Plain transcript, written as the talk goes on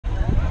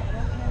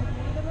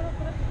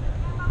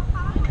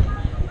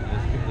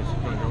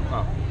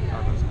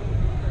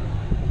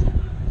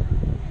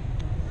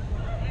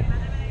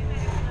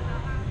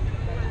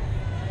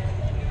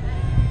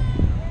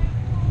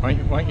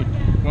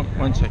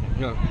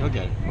You'll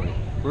get it for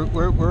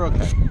you. We're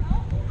okay.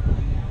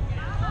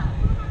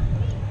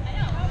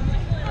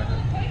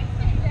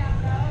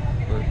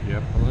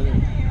 Yep, pull it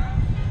in.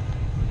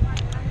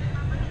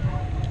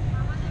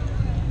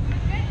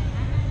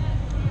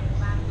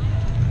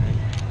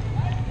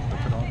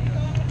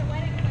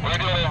 We're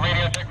doing a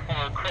radio check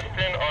for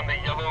Kristen on the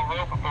yellow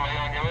rope. Belay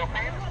on yellow,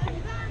 please.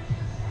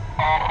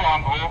 Off on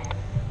blue.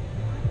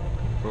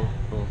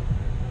 Pull.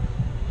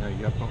 There you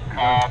go.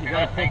 You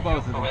gotta pull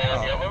both of them. Belay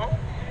on yellow.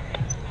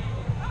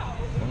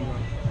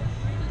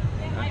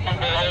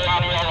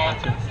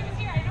 That's it.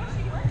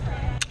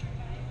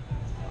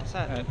 What's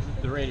that?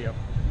 The radio.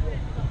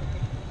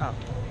 Oh.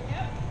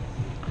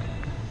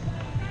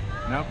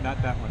 Nope,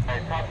 not that one.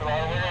 Alright, top of the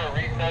line,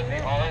 reset the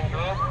orange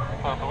rope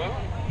for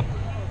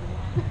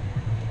blue.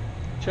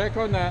 Check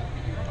on that.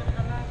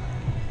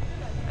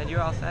 And you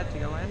all set to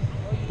go in?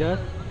 Good.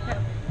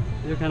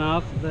 You can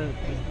off the.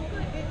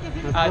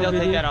 They'll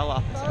take that all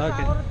off.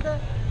 Okay.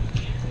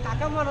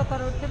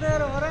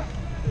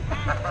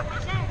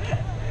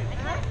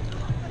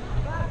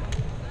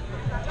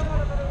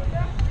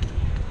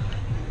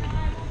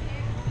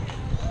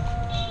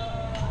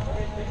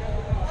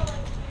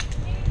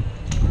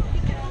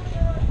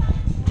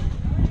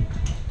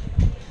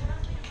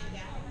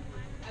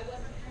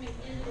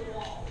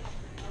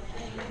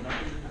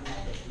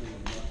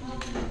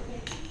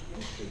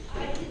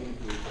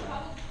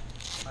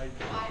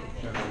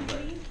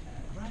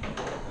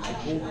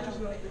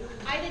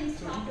 I didn't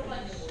stop a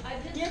bunch.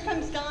 Here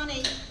comes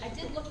Donnie. I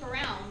did look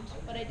around,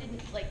 but I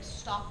didn't like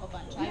stop a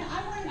bunch. Yeah,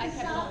 I wanted to kept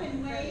stop going.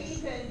 and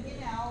wave and,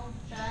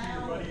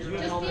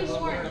 Just be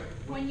warned,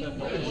 when you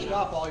wave.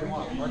 Stop all you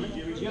want. Do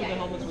you have the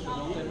helmets with the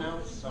built-in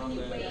mounts? When you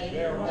wave,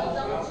 they'll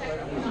double check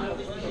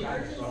the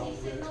emergency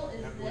signal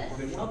is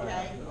this.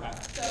 Okay.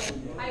 So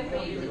I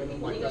waved and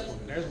he goes.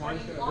 There's one.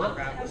 "Lock."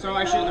 So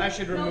I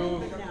should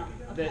remove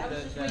the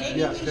Maybe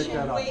Yes, we take should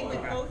that off. wave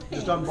with both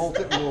Just hands. unbolt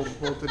it and we'll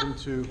bolt it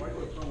into,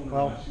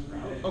 well,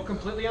 oh,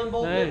 completely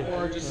unbolt it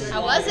or just.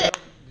 How was it?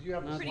 do you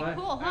have this? Pretty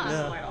cool,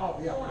 huh? Oh,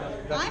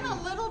 yeah. I'm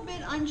a little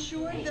bit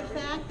unsure of the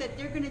fact that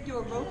they're gonna do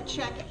a rope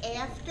check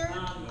after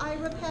I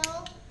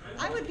rappel.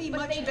 I would be But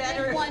much they did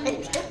better if one- they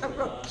did a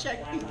rope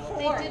check They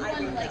before did I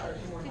one like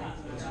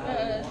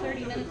rappel.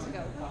 30 minutes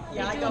ago.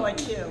 Yeah, I go at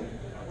 2.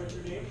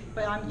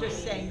 But I'm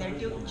just saying, they're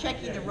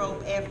checking the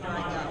rope after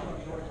I go.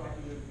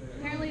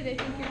 Apparently they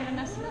think you're gonna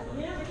mess it up.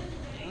 I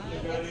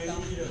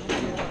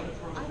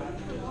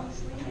don't know, long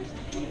sleeves,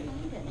 I can't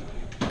find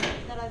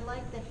it, that I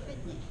like that fit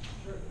me.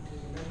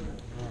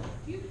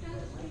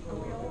 Are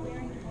we all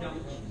wearing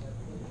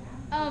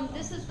orange?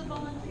 This is the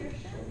volunteer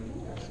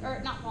shirt,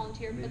 or not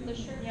volunteer, but the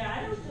shirt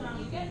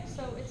you get.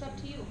 So it's up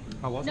to you.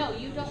 How was No,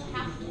 you don't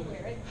have to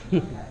wear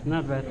it.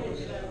 Not bad.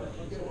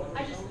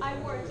 I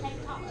wore a tank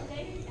top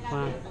today, and I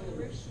Wow. was on the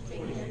roof since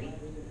 8:30,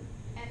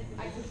 and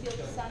I could feel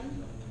the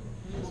sun,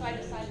 so I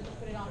decided to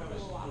put it on for a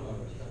little while.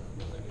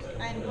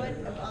 And what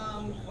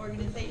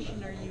organization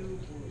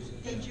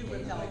did you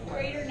rappel for?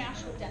 Greater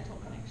National Dental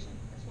Connection.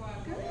 That's where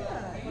I'm.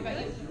 Good. What about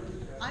you?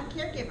 I'm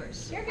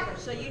caregivers. Caregivers.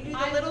 So you do the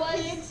I little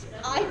was- kids,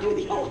 I do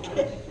the old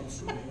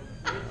kids.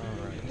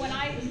 When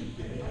I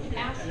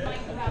asked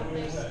Mike about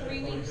this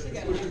 3 weeks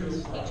ago,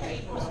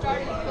 he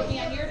started to put me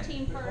on your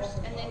team first,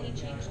 and then he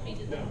changed me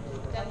to the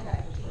dental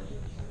team.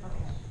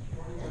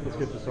 Let's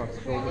get this off the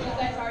Apparently shoulder.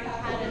 you guys already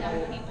had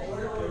enough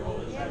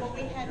people. Yeah, well,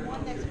 we had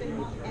one that's been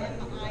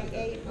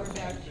MIA for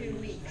about 2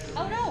 weeks.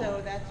 Oh, no.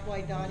 So that's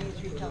why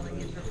Donnie's repelling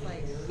is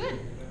replaced. Good.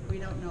 We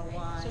don't know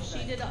why. So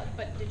she did,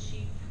 but did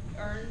she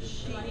earn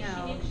the money she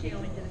No, needed she to?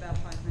 only did about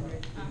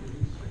 500.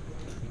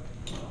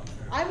 Oh.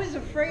 I was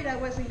afraid I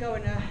wasn't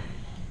going to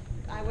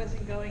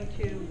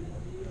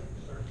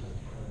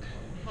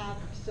have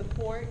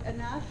support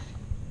enough,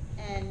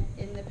 and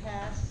in the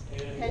past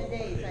 10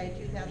 days, I had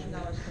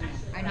 $2,000 come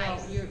in. I know,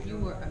 you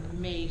were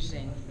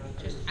amazing.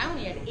 I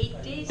only had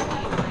 8 days to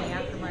get money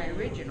after my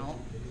original.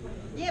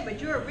 Yeah, but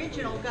your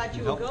original got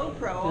you a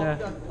GoPro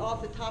Yeah.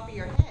 off the top of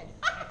your head.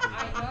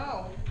 I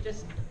know.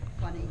 Just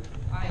funny.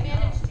 I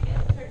managed to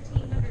get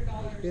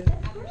 $1,300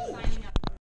 after signing up